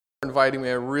Inviting me.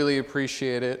 I really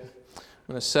appreciate it. I'm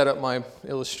going to set up my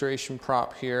illustration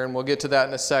prop here, and we'll get to that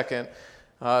in a second.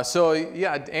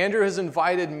 Andrew has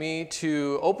invited me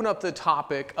to open up the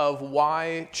topic of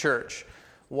why church.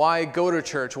 Why go to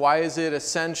church? Why is it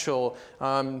essential?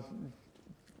 Do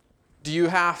you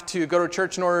have to go to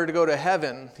church in order to go to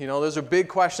heaven? You know, those are big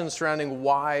questions surrounding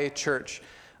why church.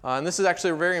 And this is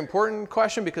actually a very important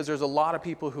question because there's a lot of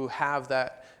people who have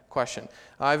that question.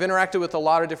 I've interacted with a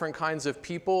lot of different kinds of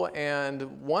people, and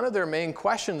one of their main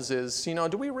questions is,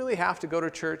 do we really have to go to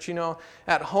church?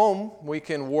 At home, we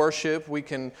can worship, we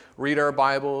can read our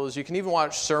Bibles, you can even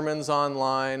watch sermons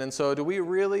online, and so do we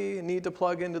really need to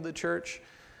plug into the church?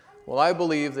 Well, I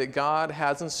believe that God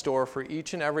has in store for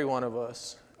each and every one of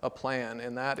us a plan,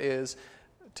 and that is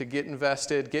to get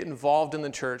invested, get involved in the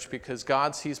church, because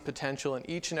God sees potential in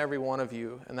each and every one of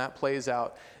you, and that plays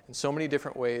out in so many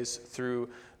different ways through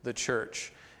the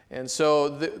church. And so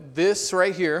this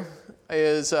right here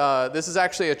is this is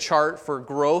actually a chart for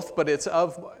growth, but it's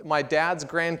of my dad's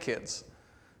grandkids.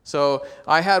 So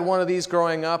I had one of these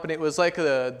growing up, and it was like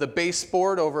the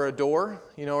baseboard over a door,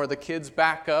 where the kids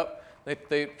back up.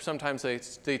 They sometimes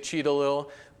cheat a little,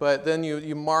 but then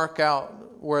you mark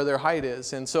out where their height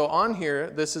is. And so on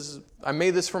here, I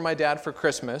made this for my dad for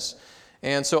Christmas.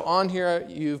 And so on here,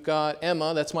 you've got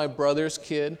Emma, that's my brother's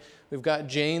kid. We've got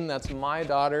Jane, that's my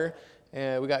daughter.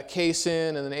 And we got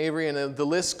Kaysen, and then Avery, and the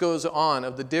list goes on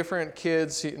of the different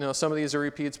kids. Some of these are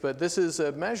repeats, but this is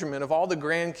a measurement of all the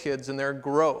grandkids and their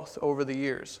growth over the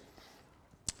years.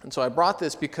 And so I brought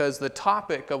this because the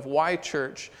topic of why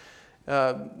church,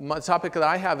 my topic that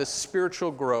I have is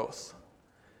spiritual growth.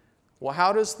 Well,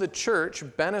 how does the church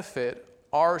benefit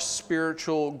our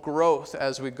spiritual growth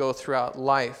as we go throughout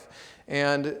life?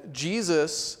 And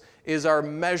Jesus is our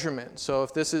measurement. So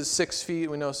if this is 6 feet,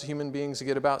 we know human beings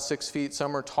get about 6 feet.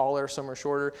 Some are taller, some are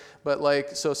shorter. But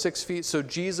 6 feet. So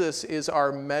Jesus is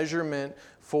our measurement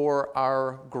for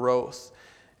our growth.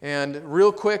 And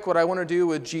real quick, what I want to do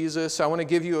with Jesus, I want to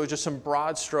give you just some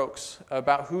broad strokes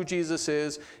about who Jesus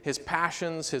is, his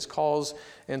passions, his calls.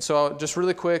 And so just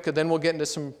really quick, and then we'll get into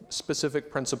some specific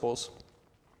principles.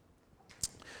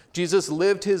 Jesus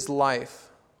lived his life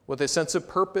with a sense of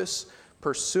purpose,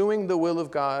 pursuing the will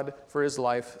of God for his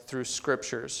life through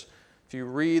scriptures. If you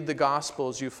read the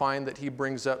Gospels, you find that he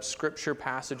brings up scripture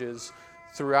passages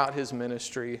throughout his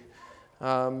ministry.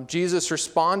 Jesus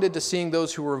responded to seeing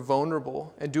those who were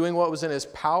vulnerable and doing what was in his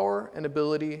power and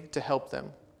ability to help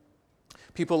them.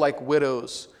 People like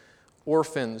widows,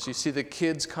 orphans. You see the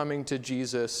kids coming to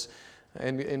Jesus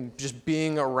and just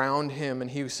being around him. And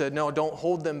he said, no, don't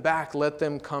hold them back. Let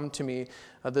them come to me.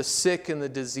 The sick and the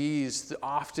diseased,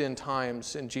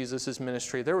 oftentimes in Jesus'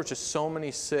 ministry, there were just so many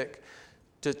sick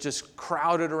just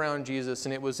crowded around Jesus,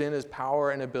 and it was in his power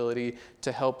and ability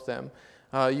to help them.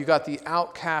 You got the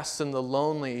outcasts and the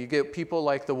lonely. You get people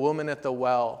like the woman at the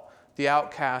well, the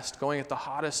outcast going at the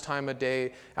hottest time of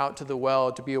day out to the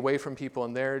well to be away from people,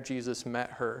 and there Jesus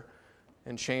met her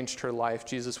and changed her life.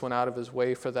 Jesus went out of his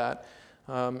way for that.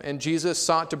 And Jesus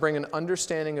sought to bring an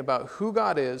understanding about who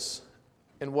God is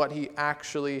and what he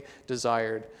actually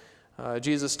desired.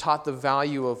 Jesus taught the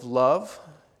value of love.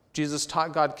 Jesus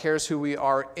taught God cares who we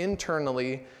are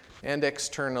internally and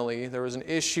externally. There was an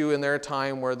issue in their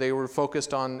time where they were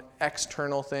focused on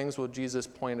external things. Well, Jesus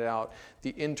pointed out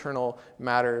the internal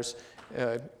matters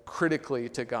critically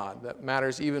to God. That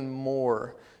matters even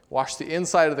more. Wash the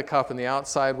inside of the cup and the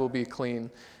outside will be clean.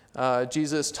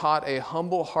 Jesus taught a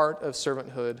humble heart of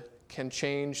servanthood can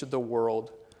change the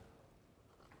world.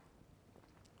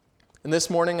 And this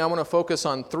morning I want to focus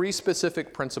on three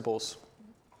specific principles.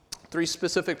 Three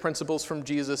specific principles from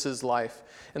Jesus' life.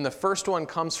 And the first one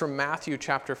comes from Matthew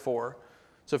chapter 4.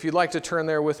 So if you'd like to turn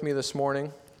there with me this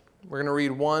morning, we're going to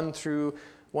read 1 through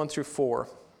 4.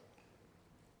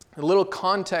 A little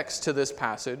context to this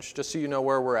passage, just so you know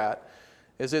where we're at,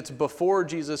 is it's before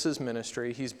Jesus'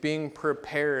 ministry. He's being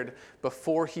prepared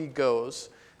before he goes,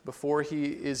 before he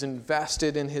is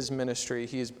invested in his ministry.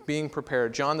 He is being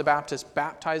prepared. John the Baptist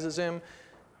baptizes him.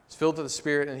 He's filled with the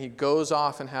Spirit, and he goes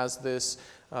off and has this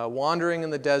wandering in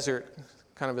the desert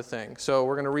kind of a thing. So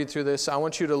we're going to read through this. I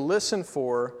want you to listen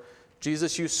for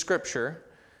Jesus use Scripture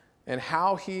and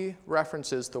how he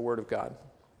references the Word of God.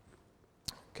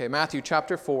 Okay, Matthew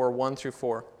chapter 4, 1 through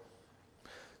 4.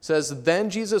 Says, Then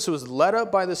Jesus was led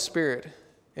up by the Spirit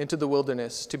into the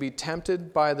wilderness to be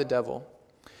tempted by the devil.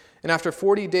 And after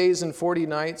 40 days and 40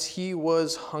 nights, he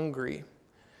was hungry.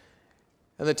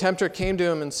 And the tempter came to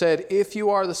him and said, If you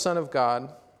are the Son of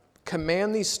God,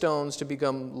 command these stones to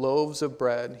become loaves of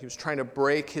bread. He was trying to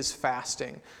break his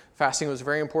fasting. Fasting was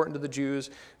very important to the Jews.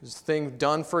 It was a thing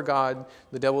done for God.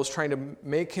 The devil was trying to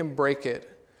make him break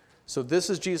it. So this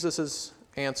is Jesus'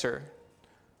 answer.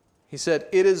 He said,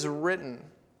 "It is written."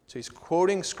 So he's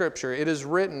quoting Scripture. "It is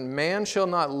written, man shall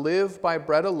not live by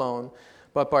bread alone,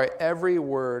 but by every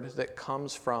word that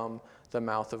comes from the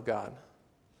mouth of God."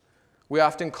 We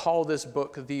often call this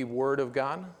book the Word of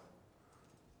God.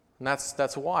 And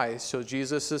that's why. So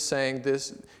Jesus is saying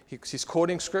this, he's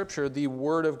quoting Scripture, the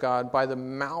Word of God, by the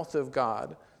mouth of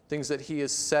God. Things that he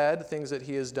has said, things that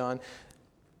he has done.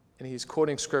 And he's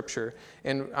quoting Scripture.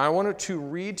 And I wanted to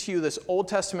read to you this Old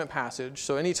Testament passage.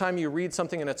 So anytime you read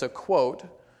something and it's a quote,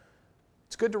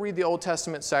 it's good to read the Old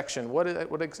Testament section. What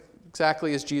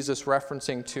exactly is Jesus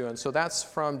referencing to? And so that's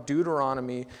from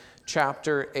Deuteronomy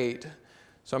chapter 8.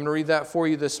 So I'm going to read that for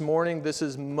you this morning. This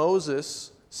is Moses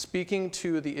speaking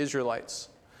to the Israelites.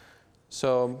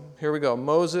 So here we go.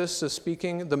 Moses is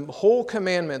speaking, "The whole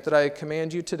commandment that I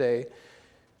command you today,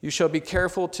 you shall be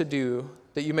careful to do,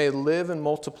 that you may live and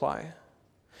multiply,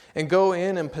 and go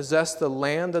in and possess the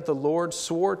land that the Lord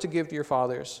swore to give to your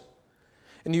fathers.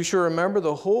 And you shall remember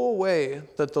the whole way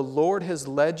that the Lord has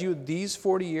led you these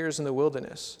 40 years in the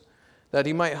wilderness, that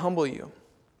he might humble you,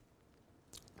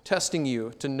 testing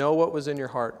you to know what was in your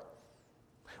heart,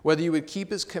 whether you would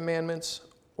keep his commandments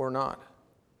or not.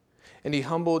 And he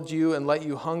humbled you and let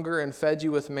you hunger and fed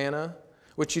you with manna,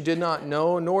 which you did not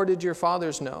know, nor did your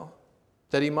fathers know,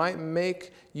 that he might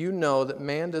make you know that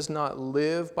man does not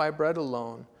live by bread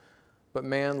alone, but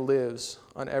man lives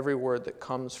on every word that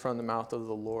comes from the mouth of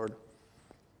the Lord."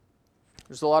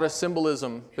 There's a lot of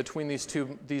symbolism between these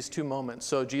two moments.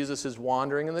 So Jesus is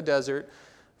wandering in the desert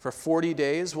for 40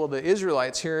 days. Well, the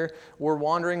Israelites here were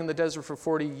wandering in the desert for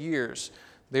 40 years.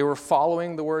 They were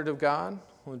following the Word of God.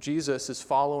 Well, Jesus is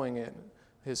following it,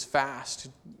 his fast,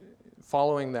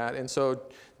 following that. And so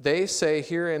they say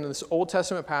here in this Old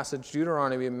Testament passage,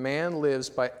 Deuteronomy, man lives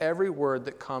by every word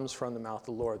that comes from the mouth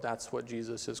of the Lord. That's what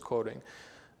Jesus is quoting.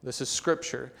 This is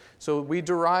Scripture. So we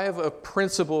derive a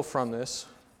principle from this.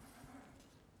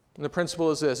 And the principle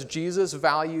is this: Jesus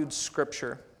valued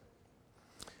Scripture.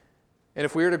 And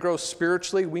if we are to grow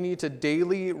spiritually, we need to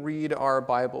daily read our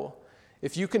Bible.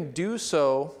 If you can do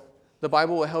so, the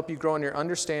Bible will help you grow in your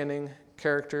understanding,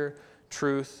 character,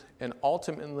 truth, and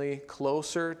ultimately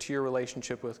closer to your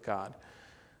relationship with God.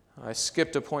 I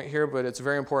skipped a point here, but it's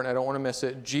very important. I don't want to miss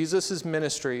it. Jesus'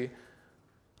 ministry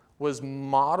was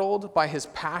modeled by his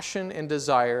passion and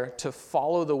desire to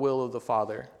follow the will of the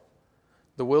Father.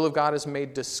 The will of God is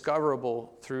made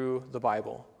discoverable through the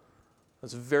Bible.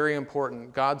 That's very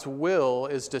important. God's will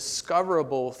is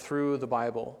discoverable through the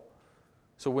Bible.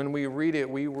 So when we read it,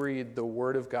 we read the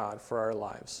Word of God for our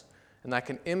lives. And that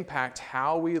can impact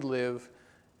how we live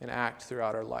and act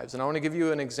throughout our lives. And I want to give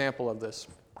you an example of this.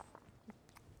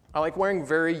 I like wearing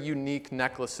very unique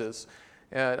necklaces.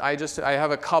 I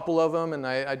have a couple of them, and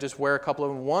I just wear a couple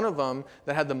of them. One of them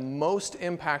that had the most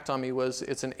impact on me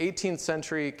it's an 18th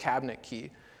century cabinet key.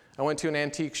 I went to an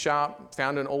antique shop,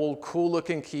 found an old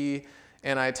cool-looking key,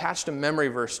 and I attached a memory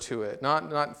verse to it,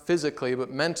 not physically,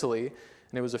 but mentally,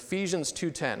 and it was Ephesians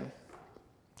 2:10.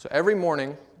 So every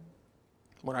morning,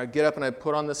 when I'd get up and I'd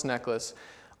put on this necklace,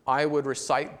 I would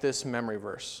recite this memory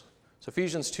verse. So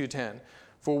Ephesians 2:10,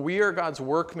 "For we are God's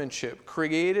workmanship,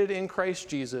 created in Christ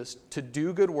Jesus to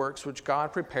do good works which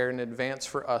God prepared in advance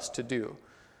for us to do."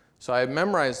 So I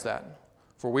memorized that.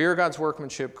 "For we are God's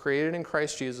workmanship, created in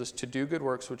Christ Jesus to do good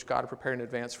works which God prepared in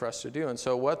advance for us to do." And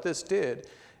so what this did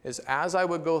is, as I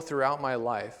would go throughout my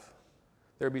life,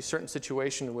 there would be certain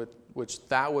situations which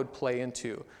that would play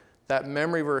into. That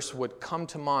memory verse would come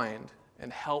to mind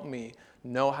and help me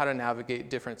know how to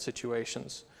navigate different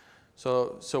situations.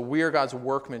 So we are God's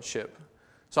workmanship.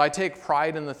 So I take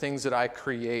pride in the things that I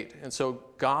create, and so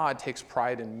God takes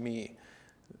pride in me.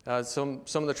 Some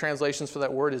of the translations for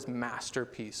that word is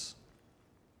masterpiece.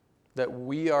 That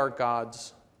we are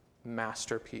God's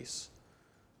masterpiece.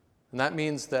 And that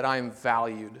means that I'm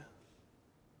valued,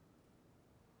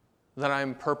 that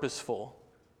I'm purposeful.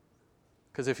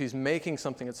 Because if he's making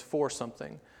something, it's for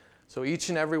something. So each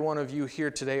and every one of you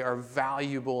here today are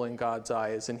valuable in God's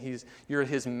eyes, and you're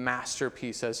his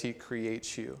masterpiece as he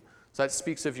creates you. So that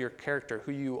speaks of your character,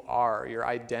 who you are, your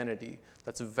identity.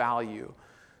 That's value.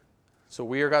 So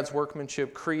we are God's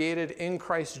workmanship, created in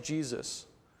Christ Jesus.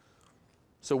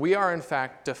 So we are, in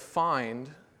fact,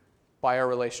 defined by our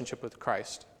relationship with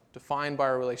Christ, defined by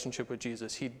our relationship with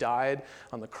Jesus. He died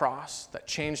on the cross. That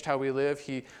changed how we live.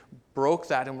 He broke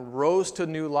that and rose to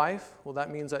new life. Well,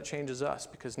 that means that changes us,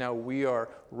 because now we are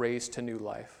raised to new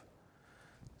life.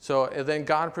 So then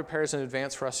God prepares in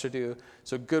advance for us to do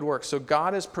good work. So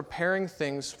God is preparing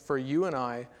things for you and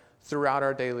I throughout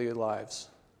our daily lives.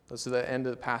 This is the end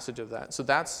of the passage of that. So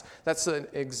that's an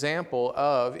example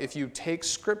of, if you take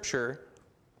Scripture,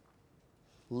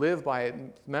 live by it,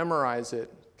 memorize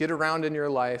it, get around in your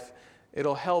life,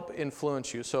 it'll help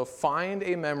influence you. So find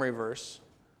a memory verse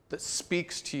that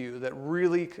speaks to you, that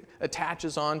really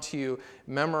attaches onto you.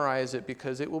 Memorize it,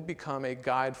 because it will become a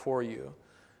guide for you.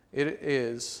 It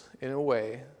is, in a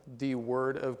way, the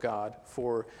Word of God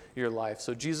for your life.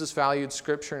 So Jesus valued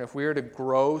Scripture, and if we are to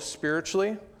grow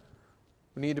spiritually,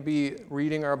 we need to be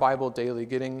reading our Bible daily,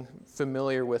 getting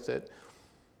familiar with it.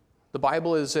 The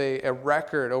Bible is a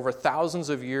record over thousands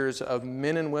of years of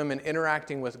men and women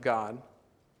interacting with God,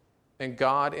 and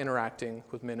God interacting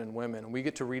with men and women. And we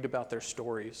get to read about their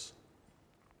stories.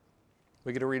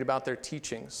 We get to read about their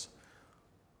teachings.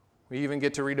 We even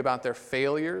get to read about their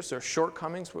failures, their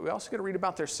shortcomings, but we also get to read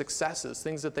about their successes,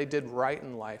 things that they did right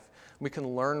in life. We can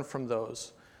learn from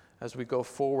those as we go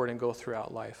forward and go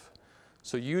throughout life.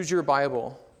 So use your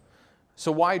Bible.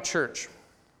 So why church?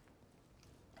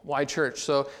 Why church?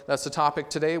 So that's the topic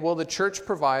today. Well, the church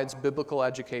provides biblical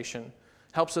education,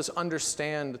 helps us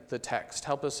understand the text,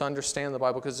 help us understand the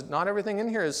Bible, because not everything in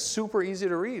here is super easy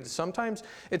to read. Sometimes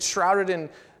it's shrouded in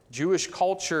Jewish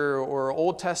culture or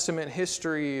Old Testament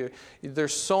history.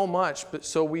 There's so much, but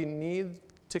so we need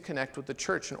to connect with the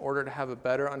church in order to have a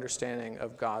better understanding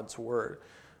of God's Word,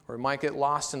 or it might get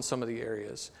lost in some of the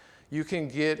areas. You can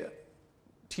get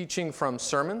teaching from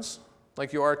sermons,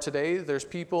 like you are today. There's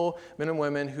people, men and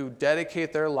women, who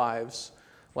dedicate their lives,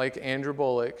 like Andrew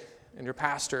Bullock and your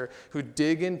pastor, who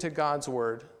dig into God's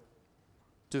Word,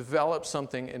 develop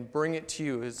something, and bring it to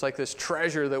you. It's like this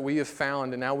treasure that we have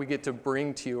found, and now we get to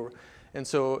bring to you. And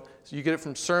so you get it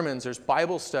from sermons. There's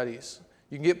Bible studies.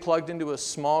 You can get plugged into a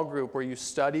small group where you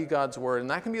study God's Word, and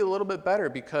that can be a little bit better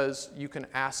because you can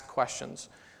ask questions.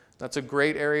 That's a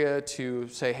great area to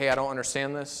say, hey, I don't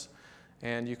understand this.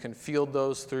 And you can field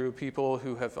those through people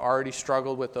who have already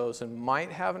struggled with those and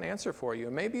might have an answer for you.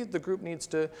 And maybe the group needs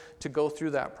to go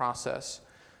through that process.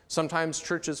 Sometimes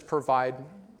churches provide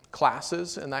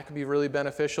classes, and that can be really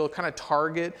beneficial. Kind of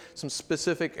target some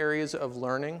specific areas of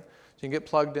learning. So you can get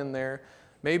plugged in there.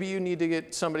 Maybe you need to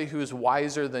get somebody who's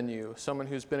wiser than you, someone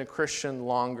who's been a Christian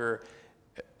longer,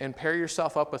 and pair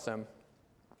yourself up with them.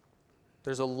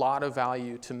 There's a lot of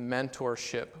value to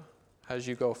mentorship as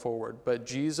you go forward. But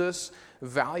Jesus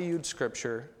valued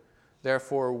Scripture,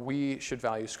 therefore we should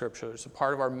value Scripture. It's a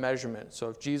part of our measurement. So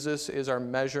if Jesus is our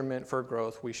measurement for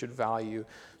growth, we should value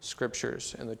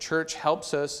Scriptures. And the church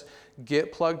helps us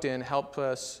get plugged in, help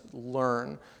us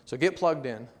learn. So get plugged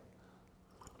in.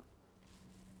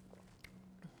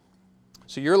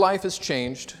 So your life has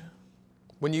changed.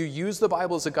 When you use the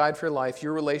Bible as a guide for your life,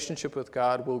 your relationship with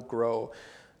God will grow.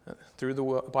 Through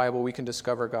the Bible, we can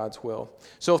discover God's will.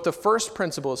 So if the first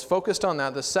principle is focused on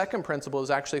that, the second principle is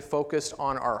actually focused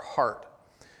on our heart.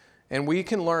 And we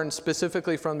can learn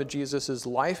specifically from Jesus'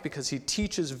 life because he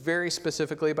teaches very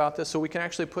specifically about this, so we can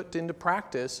actually put into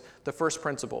practice the first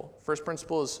principle. First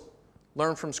principle is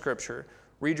learn from Scripture,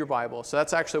 read your Bible. So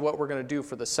that's actually what we're going to do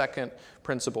for the second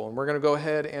principle. And we're going to go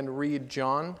ahead and read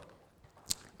John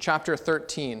chapter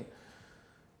 13.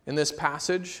 In this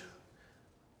passage,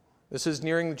 this is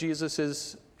nearing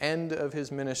Jesus' end of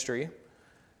his ministry,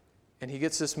 and he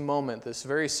gets this moment, this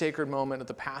very sacred moment at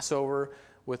the Passover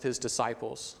with his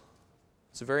disciples.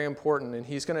 It's very important, and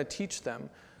he's going to teach them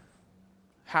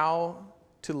how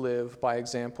to live by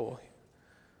example.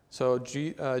 So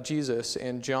Jesus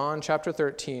in John chapter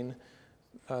 13,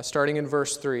 starting in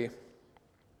verse 3, it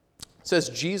says,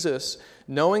 Jesus,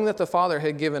 knowing that the Father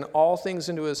had given all things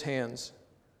into his hands,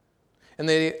 and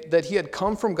that he had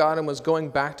come from God and was going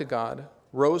back to God,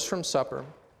 rose from supper.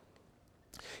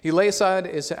 He lay aside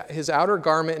his outer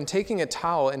garment, and taking a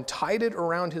towel and tied it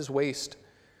around his waist.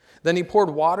 Then he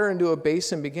poured water into a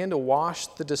basin and began to wash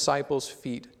the disciples'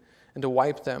 feet and to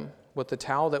wipe them with the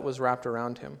towel that was wrapped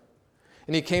around him.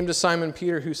 And he came to Simon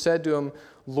Peter, who said to him,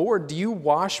 Lord, do you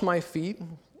wash my feet?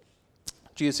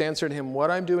 Jesus answered him, what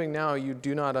I'm doing now you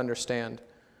do not understand,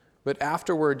 but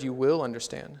afterward you will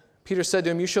understand. Peter said to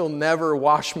him, you shall never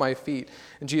wash my feet.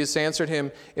 And Jesus answered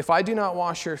him, if I do not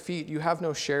wash your feet, you have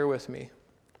no share with me.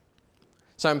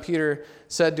 Simon Peter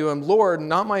said to him, Lord,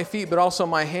 not my feet, but also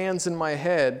my hands and my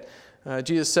head.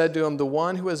 Jesus said to him, the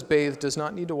one who has bathed does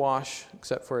not need to wash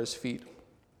except for his feet,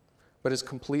 but is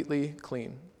completely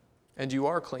clean. And you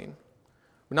are clean.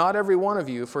 Not every one of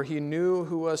you, for he knew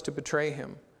who was to betray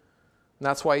him. And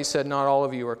that's why he said, not all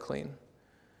of you are clean.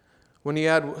 When he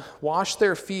had washed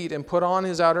their feet and put on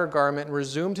his outer garment and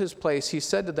resumed his place, he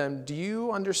said to them, do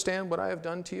you understand what I have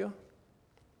done to you?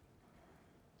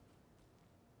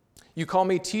 You call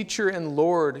me teacher and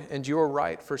Lord, and you are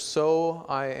right, for so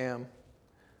I am.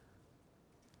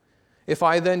 If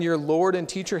I then, your Lord and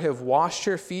teacher, have washed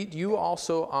your feet, you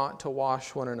also ought to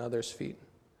wash one another's feet.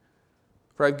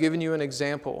 For I've given you an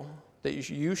example that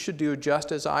you should do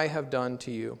just as I have done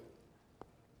to you.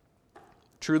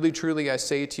 Truly, truly, I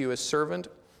say to you, a servant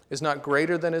is not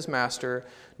greater than his master,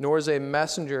 nor is a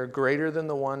messenger greater than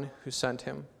the one who sent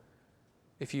him.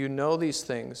 If you know these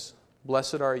things,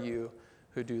 blessed are you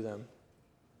who do them.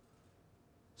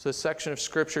 So this section of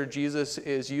Scripture, Jesus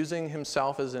is using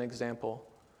himself as an example.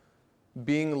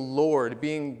 Being Lord,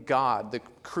 being God, the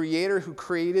creator who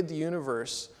created the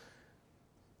universe,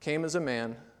 came as a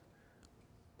man,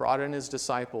 brought in his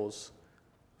disciples,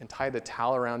 and tied a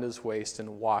towel around his waist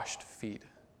and washed feet.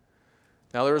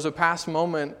 Now, there was a past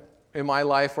moment in my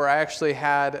life where I actually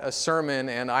had a sermon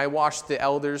and I washed the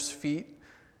elders' feet.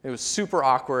 It was super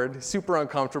awkward, super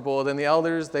uncomfortable. Then the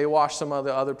elders, they washed some of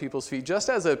the other people's feet, just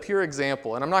as a pure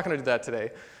example. And I'm not going to do that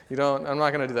today. I'm not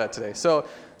going to do that today. So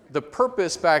the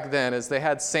purpose back then is they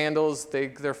had sandals,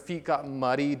 their feet got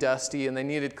muddy, dusty, and they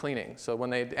needed cleaning. So when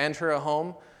they'd enter a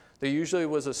home, there usually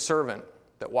was a servant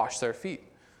that washed their feet.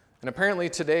 And apparently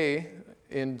today,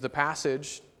 in the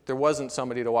passage, there wasn't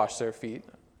somebody to wash their feet.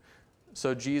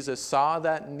 So Jesus saw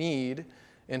that need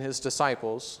in his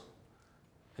disciples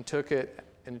and took it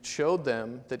and showed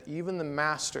them that even the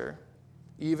master,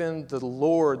 even the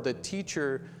Lord, the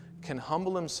teacher, can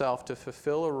humble himself to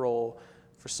fulfill a role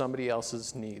for somebody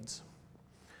else's needs.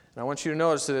 And I want you to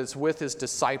notice that it's with his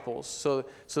disciples. So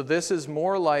this is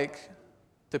more like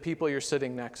the people you're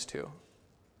sitting next to.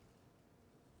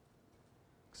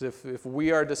 Because if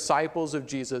we are disciples of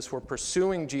Jesus, we're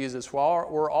pursuing Jesus,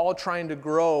 we're all trying to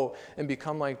grow and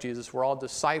become like Jesus, we're all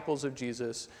disciples of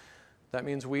Jesus, that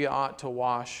means we ought to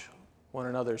wash one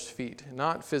another's feet.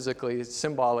 Not physically,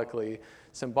 symbolically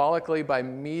by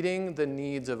meeting the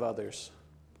needs of others.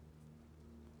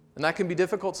 And that can be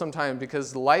difficult sometimes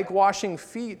because, like washing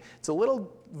feet, it's a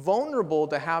little vulnerable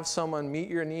to have someone meet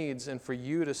your needs and for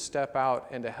you to step out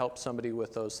and to help somebody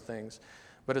with those things.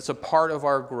 But it's a part of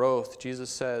our growth. Jesus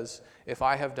says, if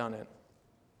I have done it,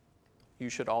 you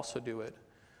should also do it.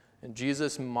 And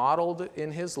Jesus modeled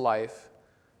in his life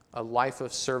a life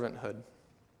of servanthood.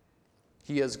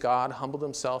 He, as God, humbled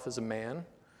himself as a man.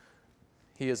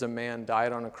 He, as a man,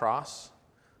 died on a cross.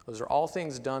 Those are all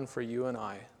things done for you and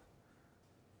I.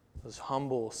 Those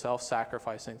humble,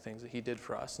 self-sacrificing things that he did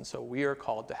for us. And so we are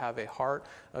called to have a heart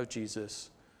of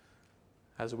Jesus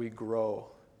as we grow.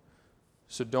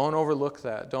 So don't overlook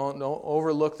that. Don't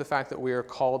overlook the fact that we are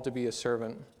called to be a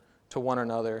servant to one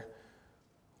another.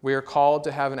 We are called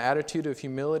to have an attitude of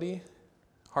humility,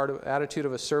 attitude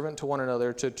of a servant to one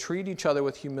another, to treat each other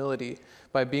with humility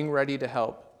by being ready to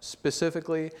help,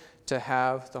 specifically to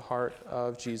have the heart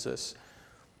of Jesus.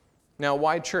 Now,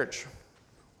 why church?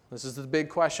 This is the big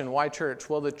question. Why church?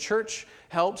 Well, the church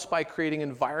helps by creating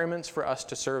environments for us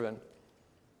to serve in.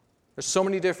 There's so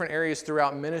many different areas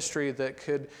throughout ministry that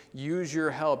could use your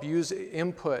help, use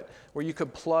input, where you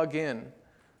could plug in.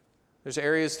 There's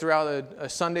areas throughout a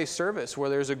Sunday service where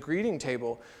there's a greeting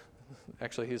table.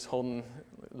 Actually, he's holding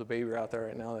the baby out there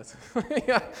right now.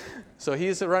 Yeah. So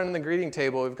he's running the greeting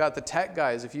table. We've got the tech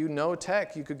guys. If you know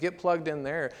tech, you could get plugged in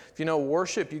there. If you know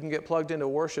worship, you can get plugged into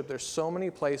worship. There's so many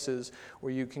places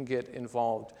where you can get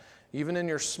involved. Even in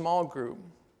your small group.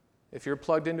 If you're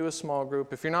plugged into a small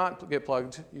group, if you're not get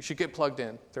plugged, you should get plugged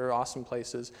in. They're awesome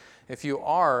places. If you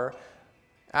are,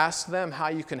 ask them how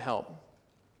you can help.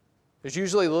 There's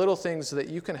usually little things that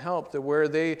you can help that where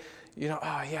they,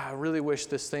 I really wish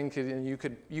this thing could, and you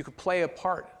could play a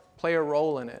part, play a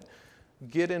role in it.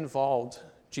 Get involved.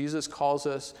 Jesus calls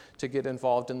us to get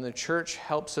involved, and the church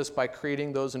helps us by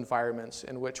creating those environments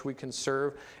in which we can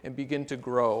serve and begin to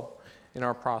grow in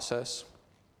our process.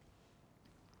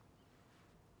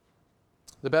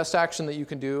 The best action that you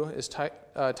can do is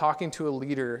talking to a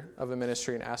leader of a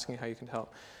ministry and asking how you can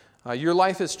help. Your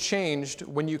life is changed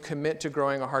when you commit to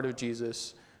growing a heart of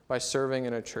Jesus by serving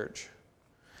in a church.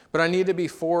 But I need to be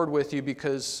forward with you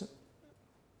because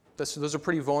those are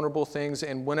pretty vulnerable things.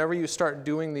 And whenever you start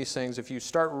doing these things, if you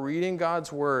start reading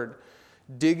God's word,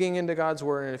 digging into God's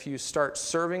word, and if you start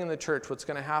serving in the church, what's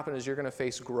going to happen is you're going to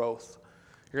face growth.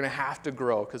 You're going to have to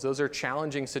grow because those are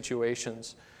challenging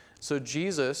situations. So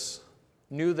Jesus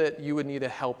knew that you would need a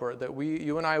helper, that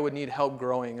you and I would need help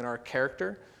growing in our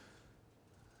character,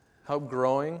 help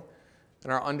growing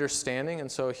in our understanding,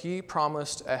 and so he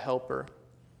promised a helper.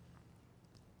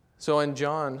 So in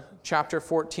John chapter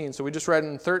 14, so we just read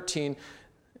in 13,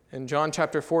 in John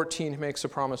chapter 14, he makes a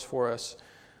promise for us.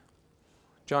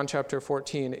 John chapter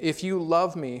 14, if you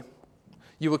love me,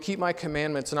 You will keep my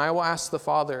commandments, and I will ask the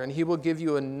Father, and he will give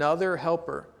you another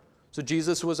helper. So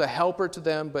Jesus was a helper to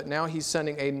them, but now he's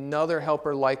sending another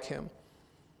helper like him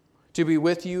to be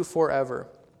with you forever.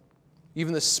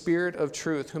 Even the Spirit of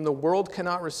truth, whom the world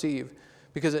cannot receive,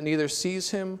 because it neither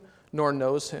sees him nor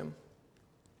knows him.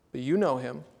 But you know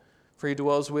him, for he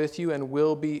dwells with you and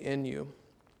will be in you.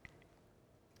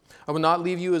 I will not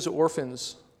leave you as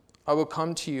orphans. I will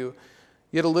come to you.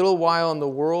 Yet a little while, and the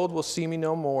world will see me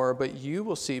no more, but you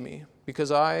will see me.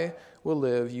 Because I will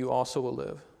live, you also will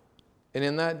live. And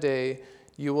in that day,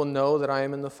 you will know that I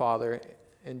am in the Father,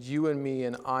 and you in me,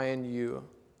 and I in you.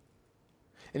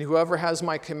 And whoever has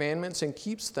my commandments and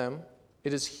keeps them,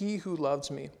 it is he who loves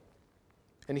me.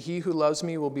 And he who loves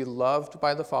me will be loved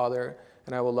by the Father,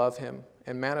 and I will love him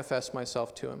and manifest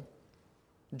myself to him.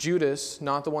 Judas,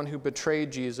 not the one who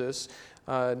betrayed Jesus,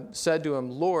 said to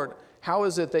him, Lord, how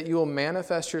is it that you will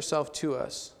manifest yourself to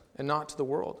us and not to the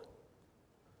world?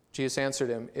 Jesus answered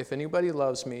him, if anybody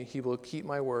loves me, he will keep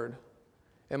my word,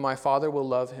 and my Father will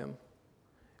love him,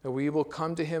 and we will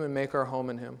come to him and make our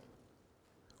home in him.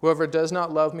 Whoever does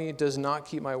not love me does not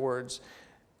keep my words,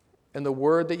 and the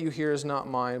word that you hear is not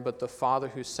mine, but the Father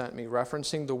who sent me,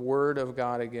 referencing the word of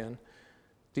God again.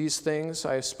 These things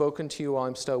I have spoken to you while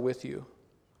I'm still with you.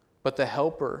 But the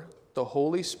Helper, the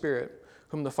Holy Spirit,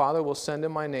 whom the Father will send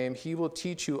in my name, he will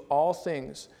teach you all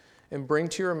things and bring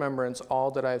to your remembrance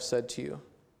all that I have said to you.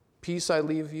 Peace I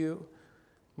leave you,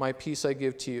 my peace I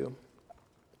give to you.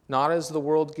 Not as the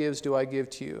world gives do I give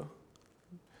to you.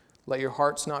 Let your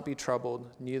hearts not be troubled,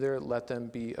 neither let them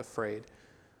be afraid.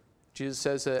 Jesus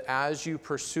says that as you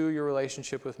pursue your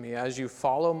relationship with me, as you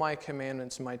follow my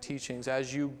commandments and my teachings,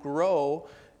 as you grow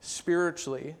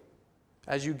spiritually,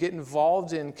 as you get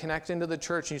involved in connecting to the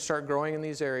church and you start growing in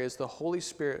these areas, the Holy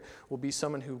Spirit will be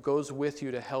someone who goes with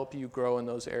you to help you grow in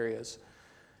those areas.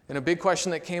 And a big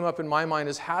question that came up in my mind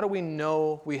is, how do we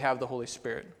know we have the Holy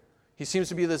Spirit? He seems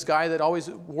to be this guy that always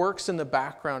works in the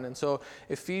background. And so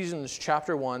Ephesians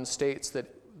chapter 1 states that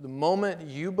the moment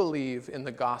you believe in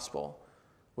the gospel,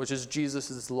 which is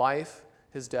Jesus' life,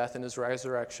 his death, and his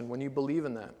resurrection, when you believe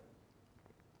in that,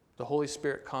 the Holy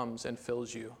Spirit comes and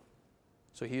fills you.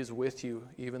 So he is with you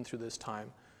even through this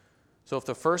time. So if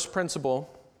the first principle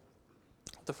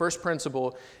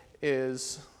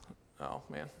is, oh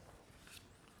man.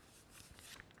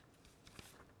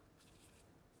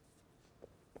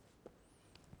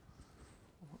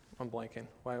 I'm blanking.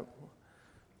 Why?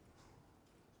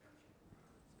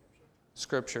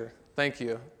 Scripture. Thank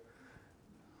you.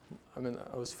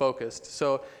 I was focused.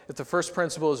 So if the first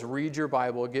principle is read your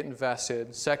Bible, get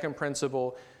invested. Second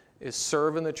principle is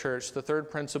serve in the church. The third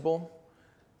principle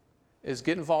is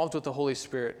get involved with the Holy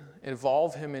Spirit.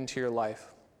 Involve him into your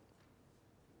life.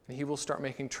 And he will start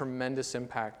making tremendous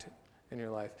impact in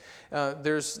your life.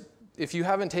 If you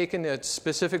haven't taken a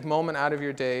specific moment out of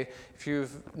your day, if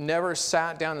you've never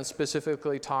sat down and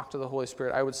specifically talked to the Holy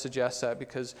Spirit, I would suggest that,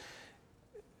 because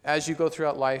as you go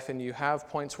throughout life and you have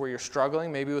points where you're struggling,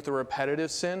 maybe with a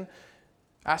repetitive sin,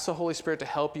 ask the Holy Spirit to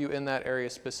help you in that area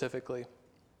specifically.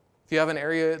 If you have an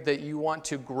area that you want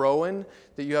to grow in,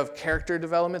 that you have character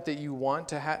development that you want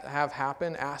to have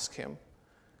happen, ask him.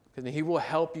 And he will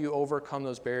help you overcome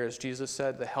those barriers. Jesus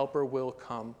said the helper will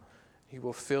come. He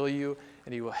will fill you,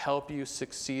 and he will help you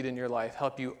succeed in your life,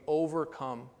 help you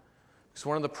overcome. Because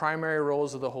one of the primary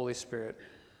roles of the Holy Spirit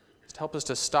is to help us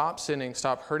to stop sinning,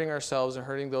 stop hurting ourselves and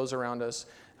hurting those around us,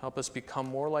 help us become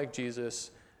more like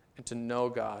Jesus and to know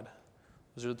God.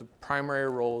 Those are the primary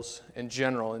roles in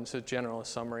general, and it's a general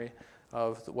summary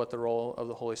of what the role of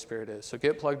the Holy Spirit is. So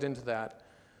get plugged into that.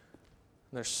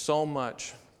 And there's so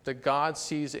much that God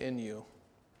sees in you.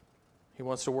 He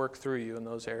wants to work through you in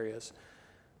those areas.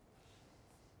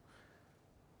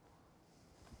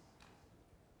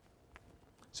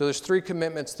 So there's 3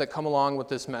 commitments that come along with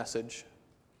this message.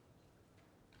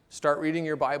 Start reading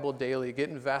your Bible daily. Get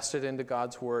invested into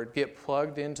God's Word. Get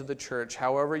plugged into the church.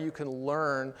 However you can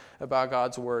learn about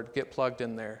God's Word, get plugged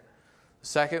in there. The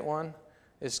second one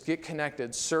is get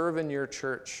connected. Serve in your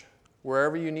church.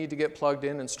 Wherever you need to get plugged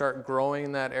in and start growing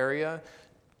in that area,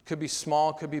 could be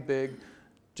small, could be big,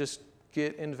 just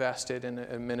get invested in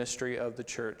a ministry of the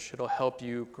church. It'll help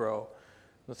you grow.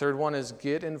 The third one is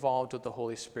get involved with the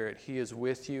Holy Spirit. He is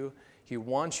with you. He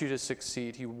wants you to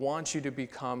succeed. He wants you to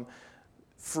become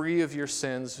free of your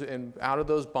sins and out of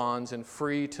those bonds and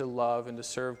free to love and to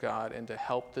serve God and to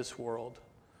help this world.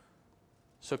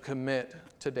 So commit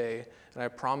today, and I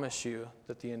promise you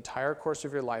that the entire course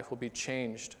of your life will be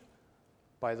changed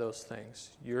by those things.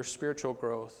 Your spiritual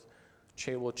growth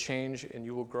will change, and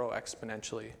you will grow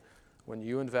exponentially when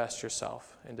you invest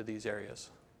yourself into these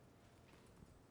areas.